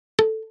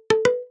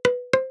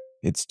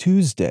It's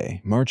Tuesday,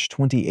 March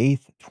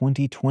 28th,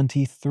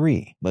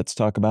 2023. Let's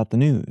talk about the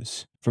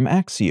news. From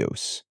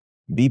Axios,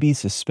 Bibi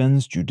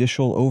suspends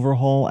judicial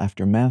overhaul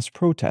after mass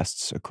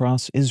protests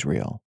across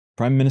Israel.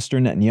 Prime Minister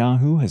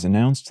Netanyahu has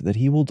announced that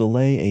he will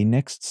delay a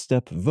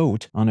next-step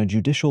vote on a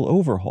judicial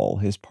overhaul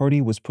his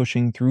party was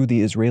pushing through the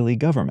Israeli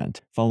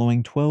government,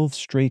 following 12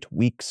 straight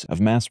weeks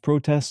of mass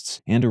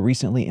protests and a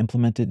recently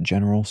implemented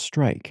general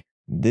strike.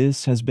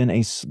 This has been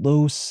a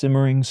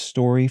slow-simmering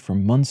story for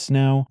months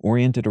now,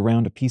 oriented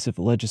around a piece of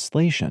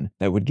legislation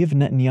that would give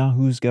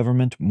Netanyahu's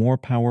government more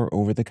power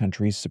over the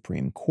country's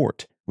Supreme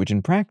Court, which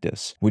in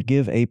practice would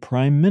give a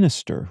prime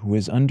minister who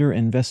is under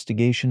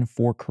investigation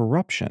for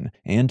corruption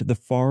and the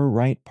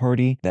far-right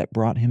party that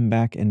brought him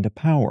back into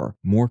power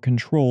more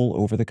control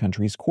over the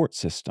country's court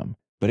system.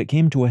 But it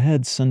came to a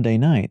head Sunday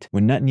night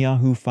when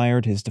Netanyahu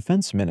fired his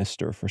defense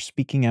minister for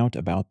speaking out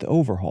about the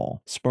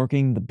overhaul,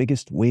 sparking the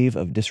biggest wave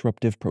of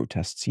disruptive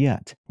protests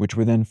yet, which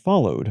were then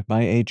followed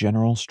by a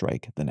general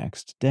strike the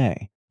next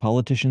day.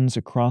 Politicians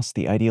across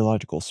the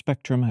ideological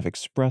spectrum have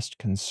expressed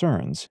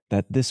concerns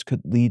that this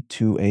could lead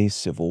to a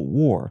civil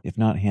war if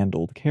not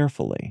handled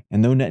carefully.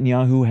 And though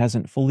Netanyahu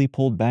hasn't fully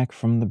pulled back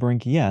from the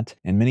brink yet,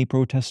 and many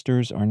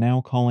protesters are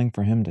now calling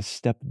for him to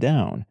step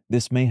down,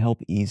 this may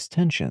help ease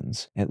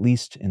tensions, at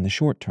least in the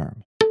short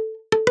term.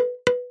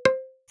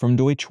 From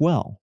Deutsche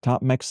Welle,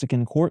 top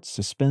Mexican court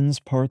suspends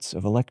parts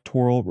of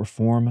electoral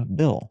reform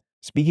bill.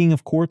 Speaking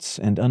of courts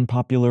and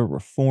unpopular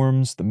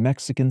reforms, the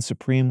Mexican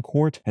Supreme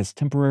Court has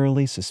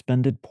temporarily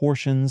suspended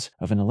portions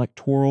of an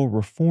electoral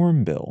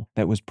reform bill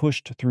that was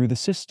pushed through the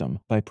system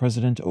by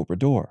President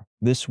Obrador.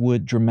 This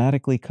would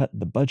dramatically cut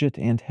the budget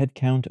and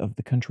headcount of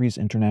the country's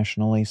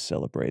internationally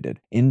celebrated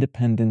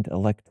Independent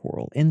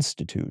Electoral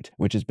Institute,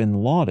 which has been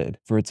lauded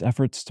for its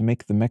efforts to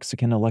make the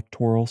Mexican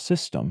electoral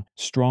system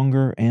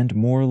stronger and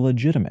more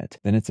legitimate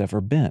than it's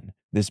ever been.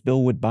 This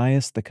bill would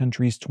bias the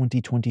country's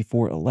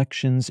 2024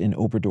 elections in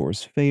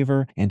Obrador's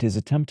favor, and his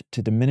attempt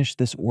to diminish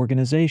this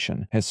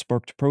organization has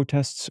sparked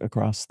protests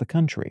across the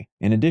country,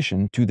 in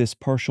addition to this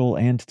partial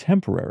and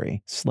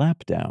temporary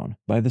slapdown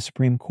by the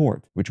Supreme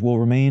Court, which will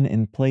remain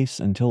in place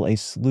until a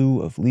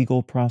slew of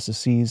legal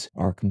processes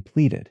are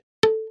completed.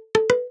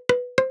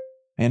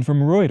 And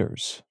from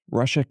Reuters,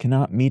 Russia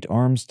cannot meet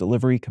arms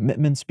delivery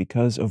commitments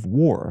because of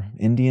war,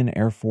 Indian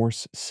Air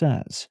Force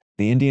says.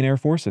 The Indian Air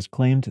Force has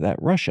claimed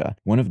that Russia,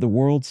 one of the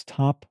world's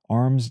top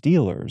arms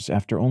dealers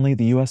after only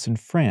the US and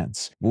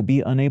France, will be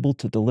unable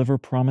to deliver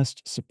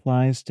promised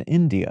supplies to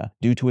India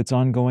due to its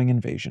ongoing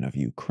invasion of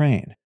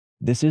Ukraine.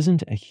 This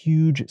isn't a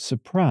huge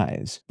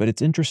surprise, but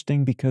it's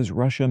interesting because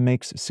Russia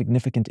makes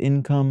significant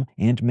income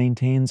and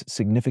maintains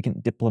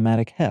significant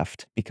diplomatic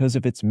heft because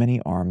of its many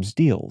arms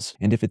deals,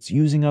 and if it's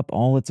using up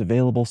all its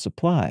available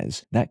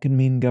supplies, that could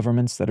mean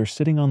governments that are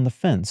sitting on the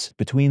fence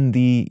between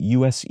the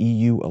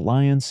US-EU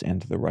alliance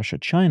and the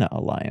Russia-China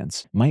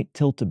alliance might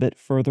tilt a bit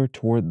further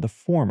toward the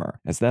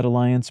former, as that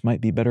alliance might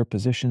be better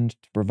positioned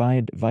to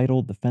provide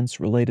vital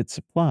defense-related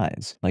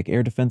supplies, like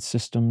air defense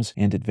systems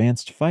and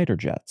advanced fighter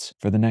jets,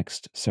 for the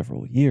next several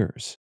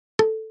years.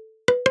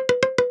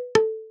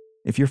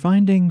 If you're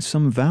finding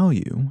some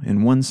value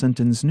in One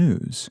Sentence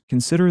News,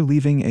 consider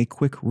leaving a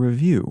quick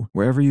review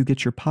wherever you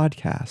get your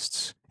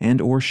podcasts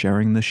and/or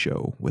sharing the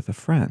show with a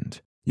friend.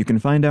 You can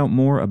find out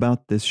more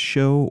about this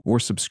show or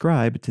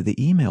subscribe to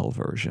the email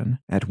version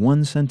at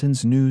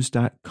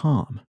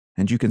onesentencenews.com.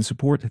 And you can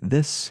support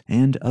this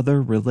and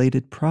other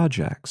related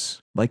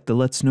projects, like the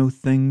Let's Know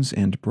Things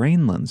and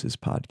Brain Lenses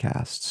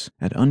podcasts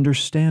at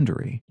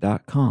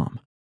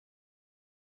understandery.com.